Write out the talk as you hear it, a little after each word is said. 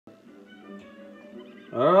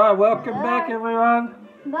Alright, welcome back everyone.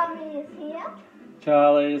 Mummy is here.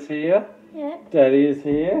 Charlie is here. Yep. Daddy is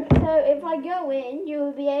here. So if I go in,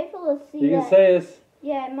 you'll be able to see. You can see us.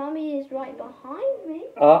 Yeah, Mummy is right behind me.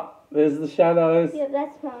 Ah, there's the shadows. Yeah,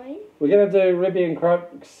 that's Mummy. We're going to do Ribby and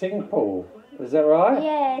Croak sing pool. Is that right?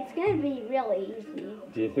 Yeah, it's going to be really easy.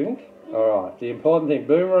 Do you think? Yeah. Alright, the important thing,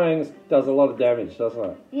 boomerangs does a lot of damage, doesn't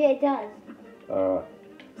it? Yeah, it does. Alright,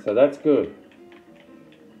 so that's good.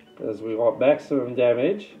 Because we want maximum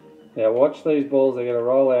damage. Now watch these balls, they're going to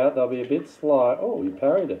roll out, they'll be a bit sly. Oh, you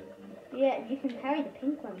parried it. Yeah, you can parry the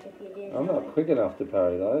pink ones if you do. I'm not quick enough to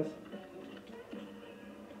parry those.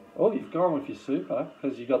 Oh, you've gone with your super,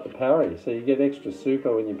 because you got the parry, so you get extra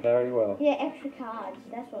super when you parry well. Yeah, extra cards,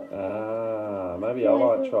 that's what it's called. Maybe I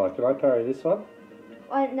might try. Can I parry this one?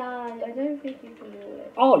 No, I don't think you can do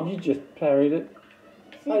it. Oh, you just parried it.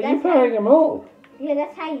 See, oh, you're parrying them all. Yeah,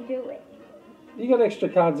 that's how you do it. You got extra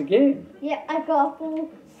cards again. Yeah, I've got a full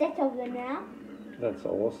set of them now. That's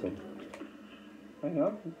awesome. Hang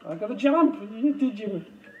on, I got to jump. You did your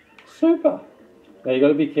super. Now you got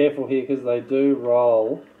to be careful here because they do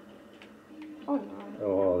roll. Oh no.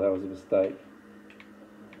 Oh, that was a mistake.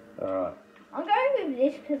 Alright. I'm going with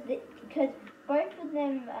this because both of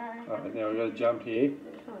them Alright, now we've got to jump here.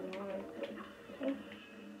 Oh no.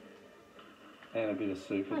 And a bit of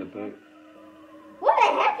super to boot. What the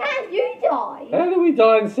heck, how did you die? How did we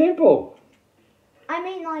die in simple? I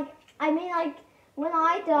mean like when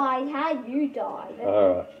I died, how did you die?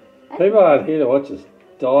 Alright. People aren't here to watch us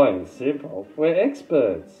die in simple. We're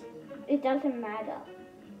experts. It doesn't matter.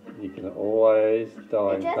 You can always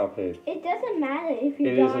die in Cuphead. It doesn't matter if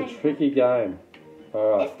you die. It is a tricky game.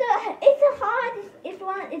 Alright. It's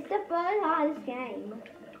the third hardest game.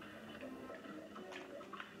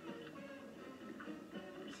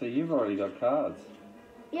 So you've already got cards.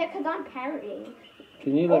 Yeah, because I'm parrying.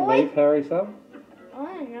 Can you let me parry some? I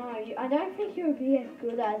don't know. I don't think you'll be as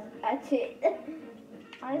good as at it.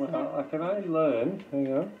 Well, I can only learn.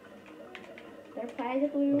 Hang on. Don't play the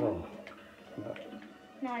blue one. Oh, no.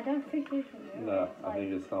 No, I don't think you can do it. No, I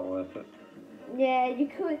think it's not worth it. Yeah, you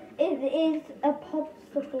could. It is a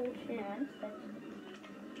possible chance.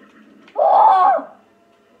 Oh!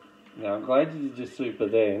 Now, I'm glad you did your super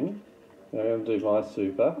then. Now I'm going to do my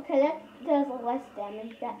super. Okay, that does less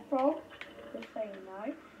damage, that frog. Just so you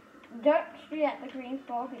know. Don't shoot at the green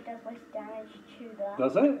frog, it does less damage to the...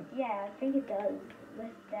 Does it? Yeah, I think it does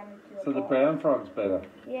less damage to the So the brown frog's better?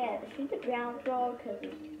 Yeah, shoot the brown frog because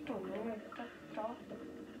it's... Oh no, it's so soft.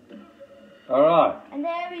 Alright. And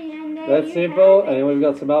there That's simple, and we've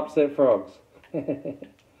got some upset frogs.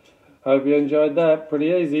 Hope you enjoyed that. Pretty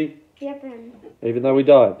easy. Yep, and... Even though we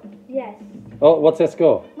died. Yes. Oh, what's our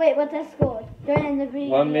score? Wait, what's our score? Don't end the video.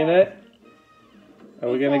 1 minute. Are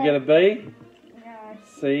we going to get a B? No.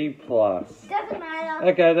 C+. Doesn't matter.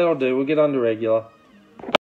 Okay, that'll do. We'll get on to regular.